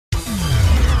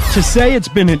To say it's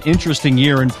been an interesting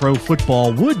year in pro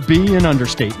football would be an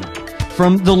understatement.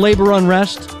 From the labor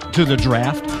unrest, to the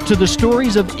draft, to the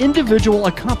stories of individual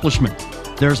accomplishment,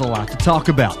 there's a lot to talk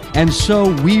about. And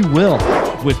so we will,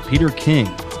 with Peter King,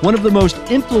 one of the most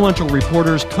influential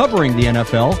reporters covering the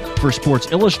NFL for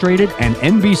Sports Illustrated and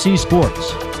NBC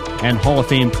Sports, and Hall of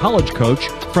Fame college coach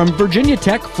from Virginia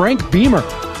Tech, Frank Beamer,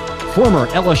 former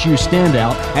LSU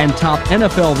standout and top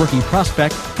NFL rookie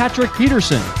prospect Patrick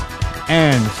Peterson,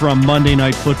 and from Monday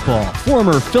Night Football,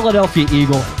 former Philadelphia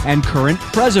Eagle and current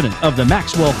president of the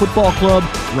Maxwell Football Club,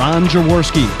 Ron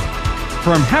Jaworski.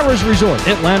 From Harrah's Resort,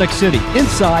 Atlantic City,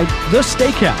 inside the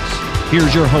Steakhouse,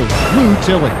 here's your host, Lou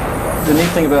Tilley. The neat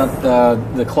thing about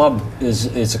the club is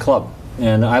it's a club,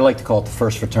 and I like to call it the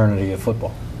first fraternity of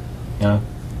football. You know,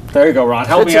 there you go, Ron.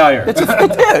 Help me out here.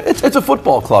 It's a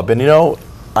football club, and you know,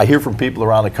 I hear from people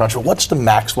around the country, what's the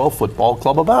Maxwell Football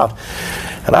Club about?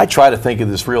 And I try to think of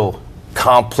this real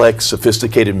complex,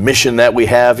 sophisticated mission that we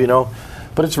have, you know,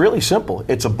 but it's really simple.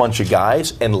 It's a bunch of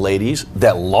guys and ladies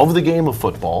that love the game of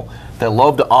football, that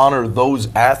love to honor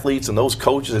those athletes and those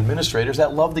coaches, administrators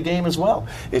that love the game as well.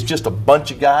 It's just a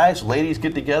bunch of guys, ladies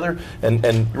get together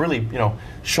and really, you know,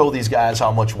 show these guys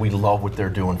how much we love what they're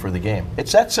doing for the game.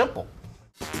 It's that simple.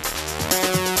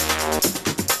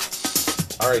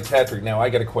 All right, Patrick, now I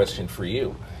got a question for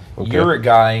you. Okay. You're a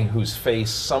guy who's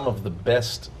faced some of the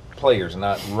best players,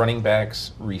 not running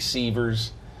backs,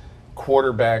 receivers,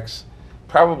 quarterbacks.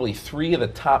 Probably 3 of the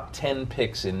top 10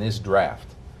 picks in this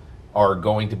draft are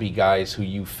going to be guys who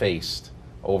you faced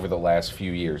over the last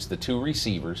few years. The 2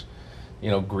 receivers,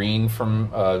 you know, Green from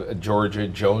Georgia,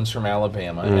 Jones from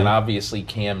Alabama, and obviously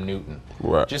Cam Newton.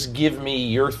 Right. Just give me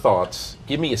your thoughts.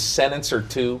 Give me a sentence or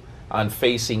 2 on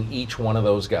facing each one of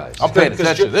those guys. I'm paying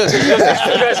attention to this. You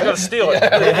guys are going to steal it.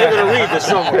 You're going to read this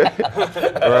somewhere.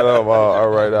 All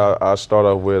right, I'll start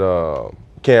off with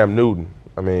Cam Newton.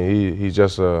 I mean, he's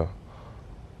just a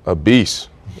beast.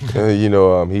 You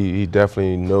know, he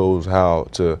definitely knows how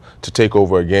to take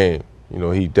over a game. You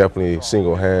know, he definitely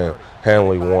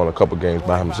single-handedly won a couple games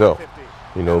by himself.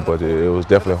 You know, but it was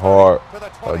definitely hard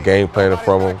game planning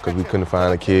from him because we couldn't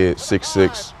find a kid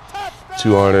 6'6",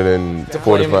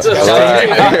 245.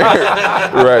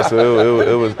 Right, so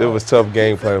it was tough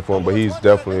game planning for him, but he's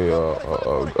definitely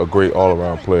a great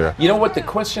all-around player. You know what, the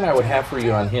question I would have for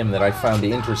you on him that I found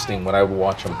interesting when I would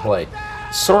watch him play,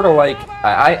 sort of like,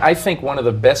 I think one of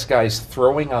the best guys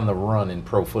throwing on the run in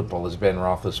pro football is Ben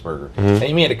Roethlisberger. And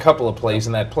he made a couple of plays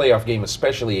in that playoff game,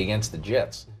 especially against the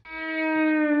Jets.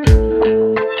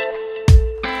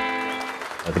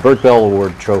 The Burt Bell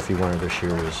Award trophy winner this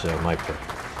year was Mike Vick.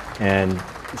 And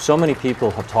so many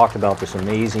people have talked about this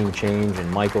amazing change in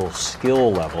Michael's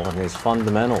skill level and his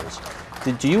fundamentals.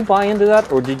 Did you buy into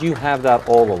that, or did you have that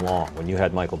all along when you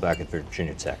had Michael back at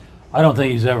Virginia Tech? I don't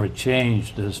think he's ever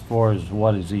changed as far as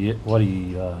what he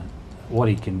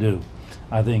can do.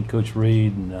 I think Coach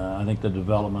Reed and I think the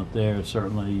development there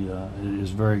certainly is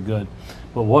very good.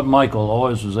 But what Michael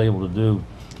always was able to do,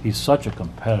 he's such a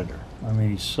competitor. I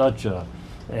mean, he's such a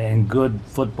in good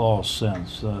football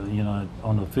sense. You know,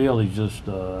 on the field, he's just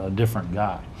a different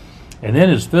guy. And then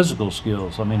his physical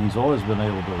skills, I mean, he's always been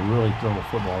able to really throw a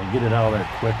football and get it out of there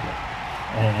quickly.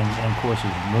 And of course,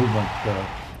 his movement,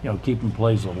 you know, keeping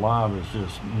plays alive is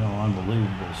just, you know,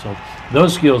 unbelievable. So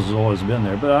those skills have always been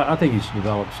there. But I think he's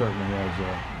developed certainly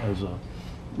as a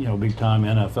you know, big-time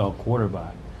NFL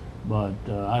quarterback. But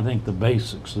I think the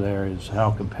basics there is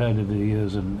how competitive he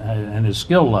is and his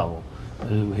skill level.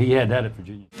 He had that at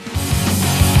Virginia.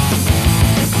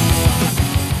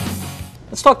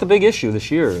 Let's talk the big issue this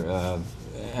year,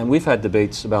 and we've had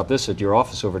debates about this at your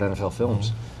office over at NFL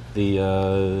Films.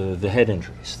 The head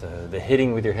injuries, the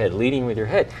hitting with your head, leading with your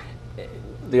head.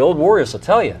 The old Warriors will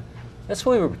tell you, that's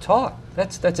what we were taught.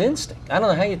 That's instinct. I don't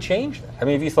know how you change that. I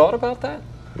mean, have you thought about that?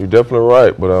 You're definitely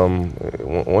right, but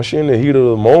once you're in the heat of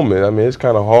the moment, I mean, it's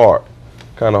kind of hard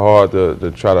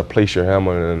to try to place your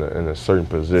hammer in a certain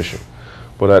position.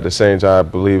 But at the same time, I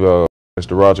believe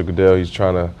Mr. Roger Goodell, he's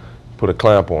trying to put a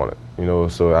clamp on it. You know,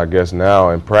 so I guess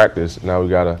now in practice, now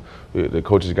the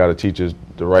coaches got to teach us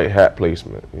the right hat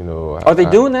placement. You know, are they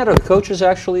doing that? Are the coaches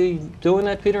actually doing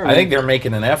that, Peter? I think they're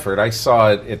making an effort. I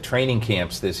saw it at training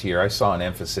camps this year. I saw an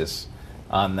emphasis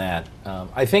on that.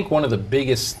 I think one of the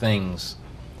biggest things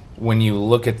when you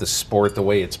look at the sport, the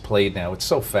way it's played now, it's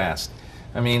so fast.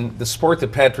 I mean, the sport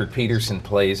that Patrick Peterson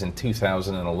plays in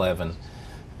 2011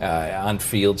 on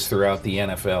fields throughout the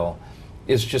NFL,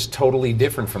 is just totally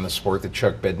different from the sport that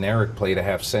Chuck Bednarik played a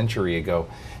half century ago.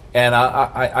 And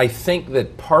I think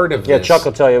that part of this... Chuck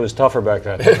will tell you it was tougher back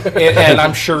then. and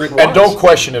I'm sure it was. And don't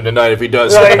question him tonight if he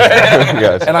does.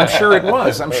 Yes. And I'm sure it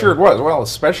was. I'm sure it was. Well,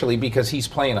 especially because he's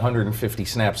playing 150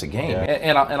 snaps a game. Yeah.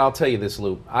 And I'll tell you this,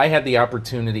 Lou. I had the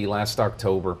opportunity last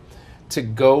October to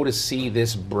go to see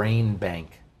this brain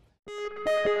bank.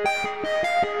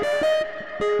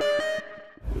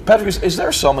 Patrick, is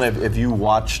there someone, if you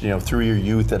watched, through your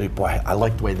youth, that, boy, I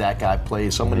like the way that guy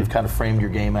plays, someone you've kind of framed your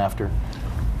game after?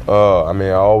 I mean,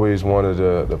 I always wanted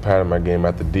to pattern my game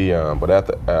after Dion, but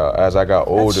as I got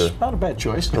older, That's not a bad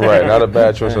choice. right, not a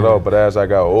bad choice at all. But as I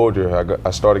got older,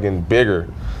 I started getting bigger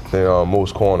than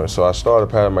most corners. So I started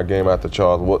patterning my game after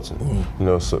Charles Woodson,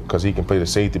 because he can play the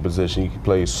safety position. He can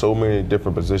play so many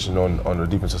different positions on the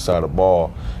defensive side of the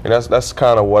ball, and that's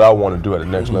kind of what I want to do at the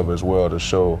next level as well, to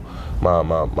show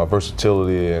my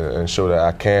versatility and show that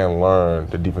I can learn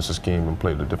the defensive scheme and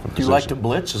play the different positions. Do you like to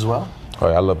blitz as well? Oh,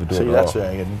 yeah, I love to do it all.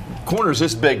 And corner's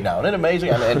this big now. Isn't it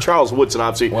amazing? I mean, and Charles Woodson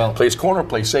obviously plays corner,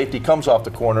 plays safety, comes off the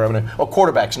corner. I mean, a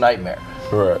quarterback's nightmare.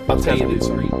 Right. I'll tell you this.